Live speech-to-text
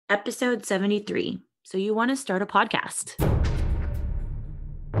Episode 73. So you want to start a podcast.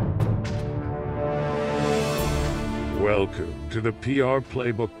 Welcome to the PR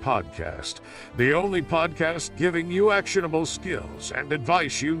Playbook Podcast, the only podcast giving you actionable skills and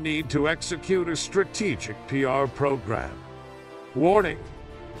advice you need to execute a strategic PR program. Warning: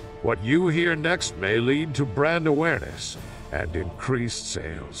 what you hear next may lead to brand awareness and increased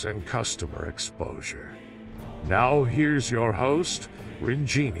sales and customer exposure. Now here's your host,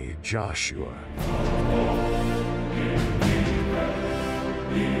 Rinjini Joshua.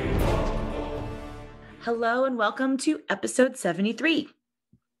 Hello and welcome to episode 73.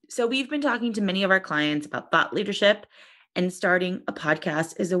 So we've been talking to many of our clients about thought leadership, and starting a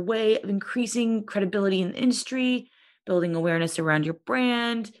podcast is a way of increasing credibility in the industry, building awareness around your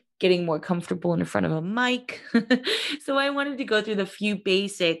brand, getting more comfortable in front of a mic. So I wanted to go through the few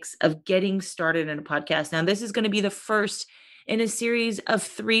basics of getting started in a podcast. Now, this is going to be the first in a series of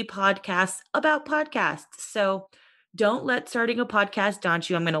 3 podcasts about podcasts. So don't let starting a podcast daunt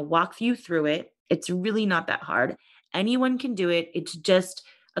you. I'm going to walk you through it. It's really not that hard. Anyone can do it. It's just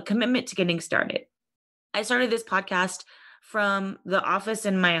a commitment to getting started. I started this podcast from the office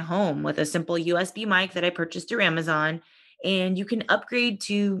in my home with a simple USB mic that I purchased through Amazon. And you can upgrade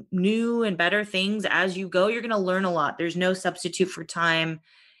to new and better things as you go. You're going to learn a lot. There's no substitute for time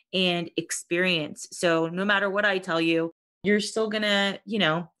and experience. So no matter what I tell you, you're still going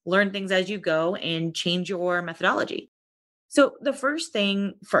to, learn things as you go and change your methodology. So the first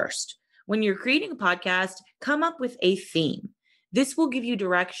thing first, when you're creating a podcast, come up with a theme. This will give you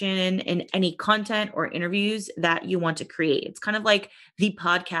direction in any content or interviews that you want to create. It's kind of like the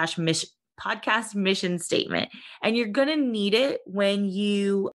podcast mission statement. And you're going to need it when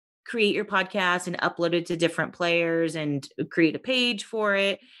you create your podcast and upload it to different players and create a page for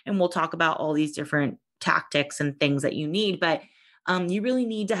it. And we'll talk about all these different tactics and things that you need. But you really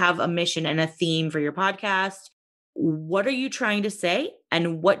need to have a mission and a theme for your podcast. What are you trying to say?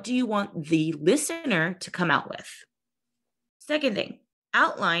 And what do you want the listener to come out with? Second thing,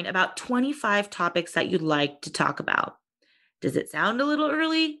 outline about 25 topics that you'd like to talk about. Does it sound a little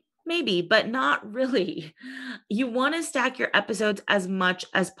early? Maybe, but not really. You want to stack your episodes as much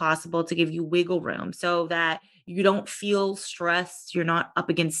as possible to give you wiggle room so that you don't feel stressed. You're not up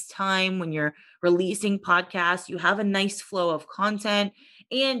against time when you're releasing podcasts. You have a nice flow of content,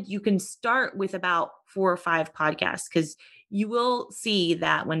 and you can start with about 4 or 5 podcasts, because you will see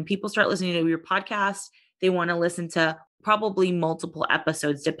that when people start listening to your podcast, they want to listen to probably multiple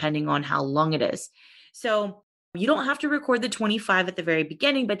episodes depending on how long it is. So you don't have to record the 25 at the very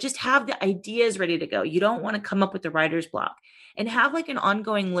beginning, but just have the ideas ready to go. You don't want to come up with the writer's block, and have like an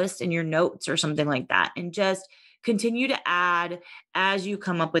ongoing list in your notes or something like that. And just continue to add as you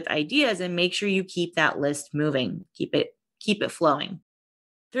come up with ideas, and make sure you keep that list moving. Keep it flowing.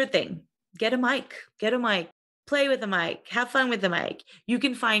 Third thing, get a mic, play with the mic, have fun with the mic. You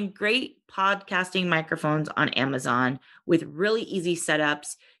can find great podcasting microphones on Amazon with really easy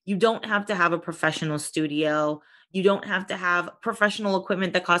setups. You don't have to have a professional studio. You don't have to have professional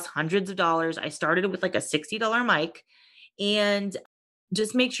equipment that costs hundreds of dollars. I started with like a $60 mic, and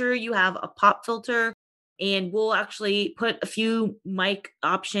just make sure you have a pop filter, and we'll actually put a few mic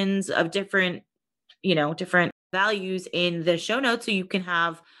options of different values in the show notes so you can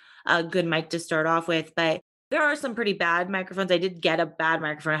have a good mic to start off with. But there are some pretty bad microphones. I did get a bad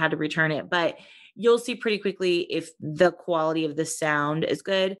microphone. I had to return it, but you'll see pretty quickly if the quality of the sound is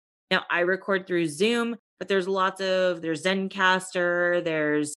good. Now, I record through Zoom, but there's Zencaster,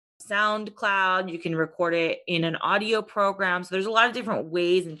 there's SoundCloud. You can record it in an audio program. So there's a lot of different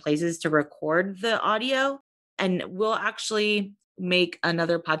ways and places to record the audio. And we'll actually make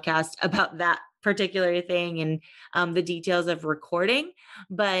another podcast about that particular thing and the details of recording.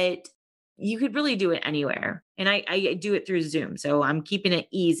 But you could really do it anywhere. And I do it through Zoom. So I'm keeping it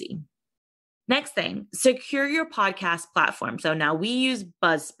easy. Next thing, secure your podcast platform. So now we use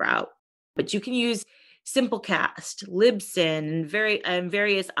Buzzsprout, but you can use Simplecast, Libsyn, and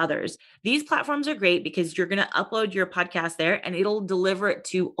various others. These platforms are great because you're going to upload your podcast there, and it'll deliver it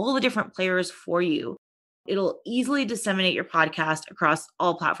to all the different players for you. It'll easily disseminate your podcast across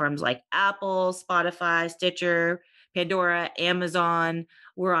all platforms like Apple, Spotify, Stitcher, Pandora, Amazon.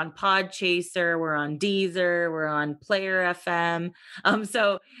 We're on Podchaser, we're on Deezer, we're on Player FM.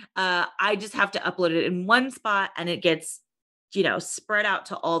 So I just have to upload it in one spot, and it gets, spread out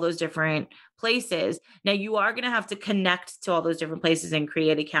to all those different places. Now you are going to have to connect to all those different places and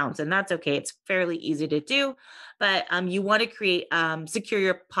create accounts, and that's okay. It's fairly easy to do, but you want to create, secure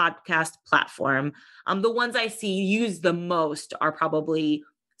your podcast platform. The ones I see used the most are probably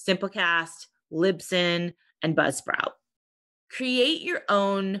Simplecast, Libsyn, and Buzzsprout. Create your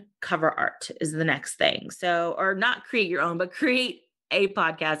own cover art is the next thing. So, or not create your own, but create a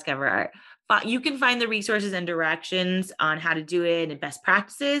podcast cover art. You can find the resources and directions on how to do it and best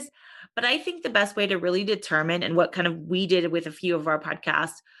practices. But I think the best way to really determine, and what kind of we did with a few of our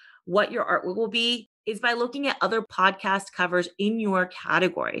podcasts, what your artwork will be is by looking at other podcast covers in your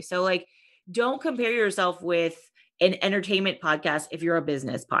category. So, like, don't compare yourself with an entertainment podcast if you're a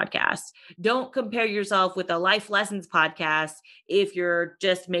business podcast. Don't compare yourself with a life lessons podcast if you're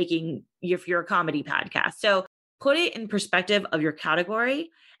a comedy podcast. So put it in perspective of your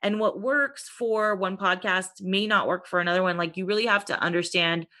category, and what works for one podcast may not work for another one. Like, you really have to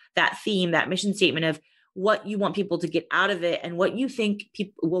understand that theme, that mission statement of what you want people to get out of it and what you think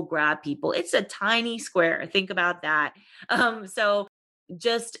people will grab people. It's a tiny square. Think about that. So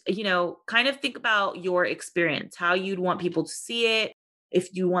just, kind of think about your experience, how you'd want people to see it,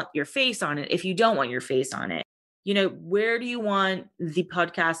 if you want your face on it, if you don't want your face on it. Where do you want the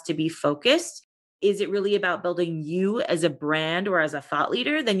podcast to be focused? Is it really about building you as a brand or as a thought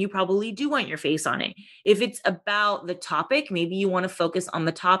leader? Then you probably do want your face on it. If it's about the topic, maybe you want to focus on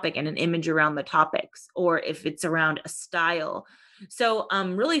the topic and an image around the topics, or if it's around a style. So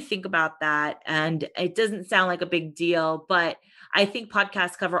really think about that. And it doesn't sound like a big deal, but I think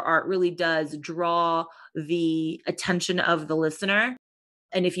podcast cover art really does draw the attention of the listener.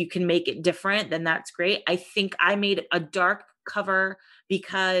 And if you can make it different, then that's great. I think I made a dark cover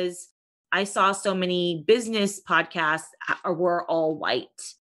because I saw so many business podcasts were all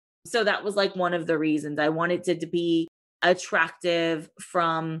white. So that was like one of the reasons I wanted it to be attractive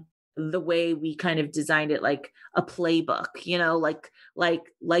from the way we kind of designed it, like a playbook,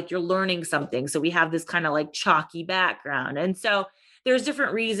 like you're learning something. So we have this kind of like chalky background. And so there's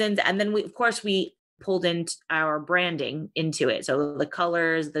different reasons. And then we pulled in our branding into it. So the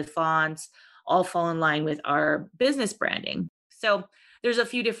colors, the fonts all fall in line with our business branding. So there's a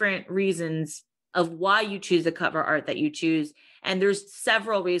few different reasons of why you choose the cover art that you choose. And there's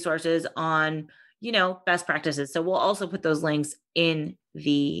several resources on, best practices. So we'll also put those links in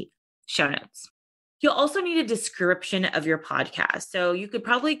the show notes. You'll also need a description of your podcast. So you could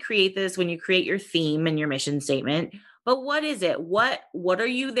probably create this when you create your theme and your mission statement. But what is it? What are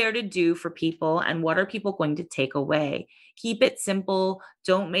you there to do for people, and what are people going to take away? Keep it simple.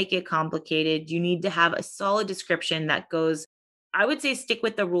 Don't make it complicated. You need to have a solid description that goes, I would say stick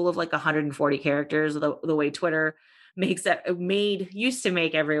with the rule of like 140 characters, the way Twitter used to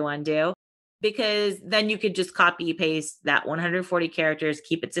make everyone do, because then you could just copy paste that 140 characters,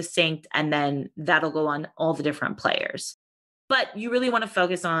 keep it succinct, and then that'll go on all the different players. But you really want to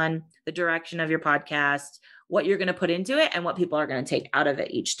focus on the direction of your podcast, what you're going to put into it, and what people are going to take out of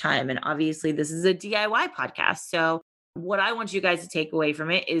it each time. And obviously, this is a DIY podcast. So what I want you guys to take away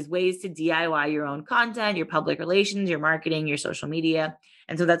from it is ways to DIY your own content, your public relations, your marketing, your social media.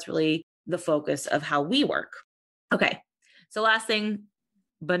 And so that's really the focus of how we work. Okay. So last thing,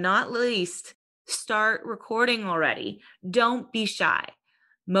 but not least, start recording already. Don't be shy.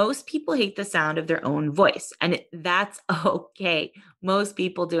 Most people hate the sound of their own voice, and that's okay. Most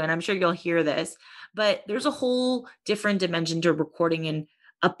people do. And I'm sure you'll hear this, but there's a whole different dimension to recording in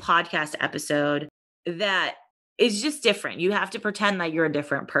a podcast episode that is just different. You have to pretend that you're a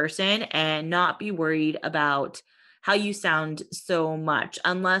different person and not be worried about how you sound so much,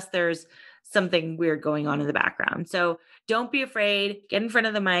 unless there's something weird going on in the background. So don't be afraid. Get in front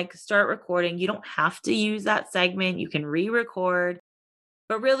of the mic, start recording. You don't have to use that segment. You can re-record,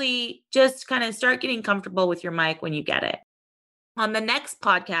 but really just kind of start getting comfortable with your mic when you get it. On the next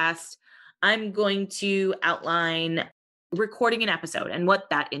podcast, I'm going to outline recording an episode and what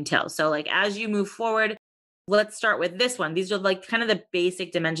that entails. So like as you move forward, let's start with this one. These are like kind of the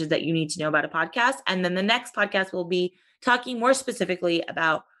basic dimensions that you need to know about a podcast. And then the next podcast will be talking more specifically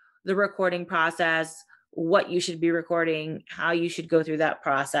about the recording process, what you should be recording, how you should go through that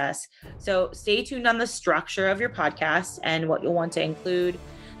process. So stay tuned on the structure of your podcast and what you'll want to include.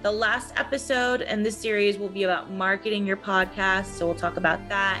 The last episode in this series will be about marketing your podcast. So we'll talk about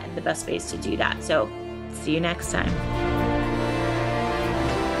that and the best ways to do that. So see you next time.